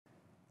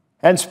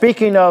And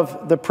speaking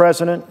of the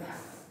president,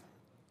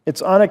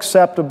 it's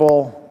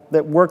unacceptable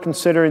that we're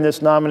considering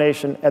this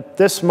nomination at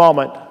this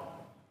moment,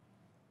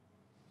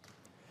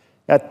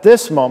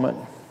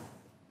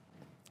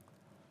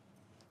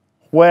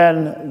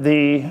 when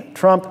the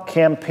Trump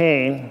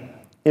campaign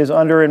is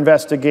under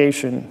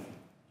investigation.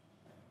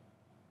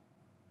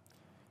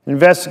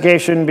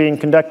 Investigation being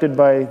conducted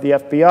by the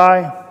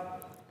FBI,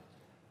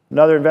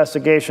 another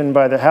investigation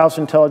by the House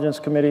Intelligence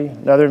Committee,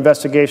 another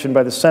investigation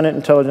by the Senate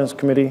Intelligence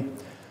Committee.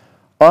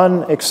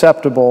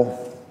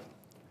 Unacceptable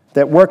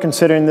that we're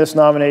considering this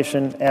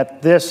nomination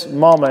at this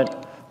moment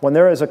when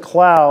there is a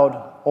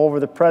cloud over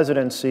the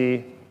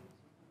presidency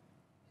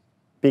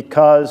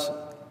because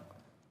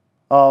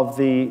of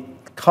the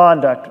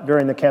conduct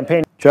during the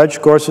campaign.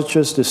 Judge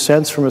Gorsuch's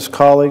dissents from his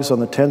colleagues on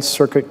the 10th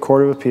Circuit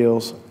Court of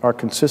Appeals are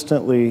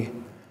consistently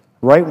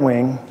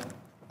right-wing,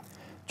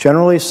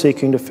 generally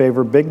seeking to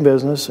favor big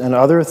business and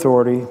other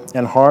authority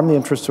and harm the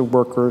interests of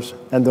workers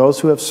and those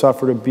who have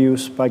suffered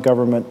abuse by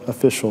government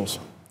officials.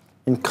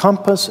 In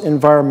Compass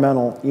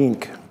Environmental,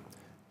 Inc.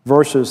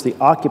 versus the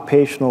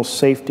Occupational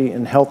Safety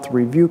and Health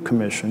Review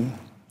Commission,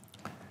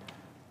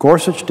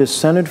 Gorsuch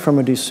dissented from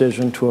a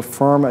decision to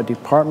affirm a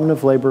Department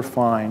of Labor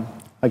fine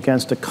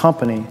against a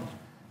company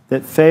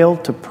that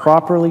failed to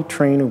properly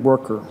train a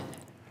worker,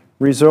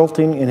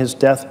 resulting in his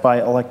death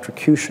by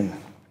electrocution.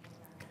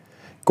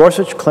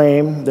 Gorsuch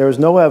claimed there was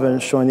no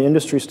evidence showing the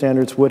industry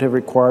standards would have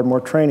required more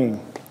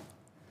training.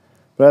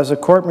 But as the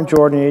court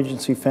majority and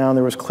agency found,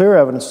 there was clear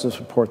evidence to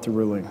support the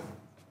ruling.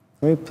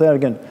 Let me play that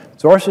again.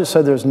 Gorsuch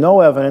said there's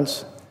no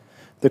evidence.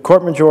 The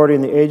court majority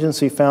and the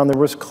agency found there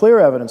was clear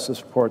evidence to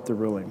support the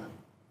ruling.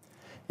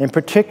 In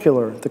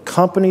particular, the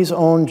company's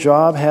own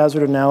job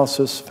hazard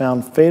analysis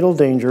found fatal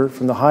danger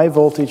from the high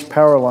voltage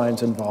power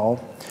lines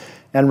involved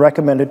and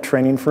recommended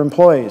training for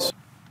employees.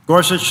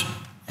 Gorsuch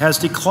has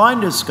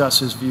declined to discuss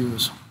his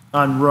views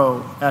on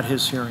Rowe at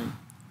his hearing,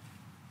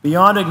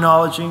 beyond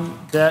acknowledging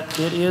that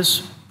it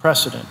is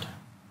precedent.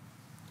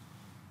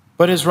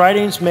 But his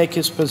writings make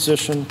his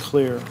position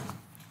clear.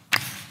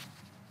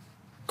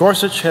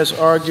 Gorsuch has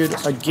argued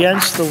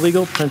against the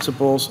legal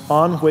principles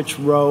on which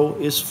Roe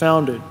is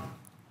founded,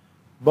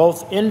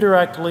 both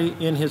indirectly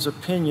in his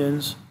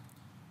opinions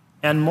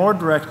and more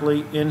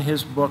directly in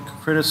his book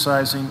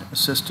criticizing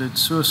assisted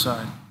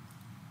suicide.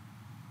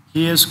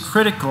 He is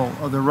critical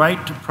of the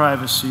right to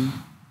privacy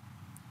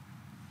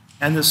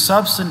and the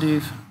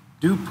substantive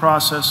due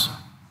process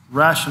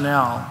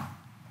rationale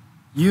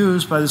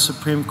used by the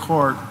Supreme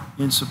Court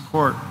in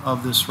support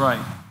of this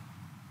right.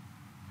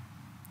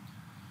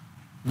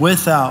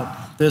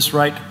 Without this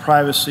right to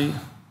privacy,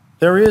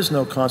 there is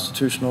no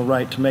constitutional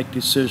right to make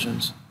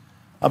decisions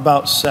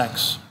about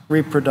sex,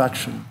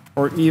 reproduction,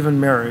 or even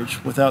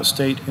marriage without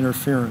state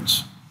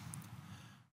interference.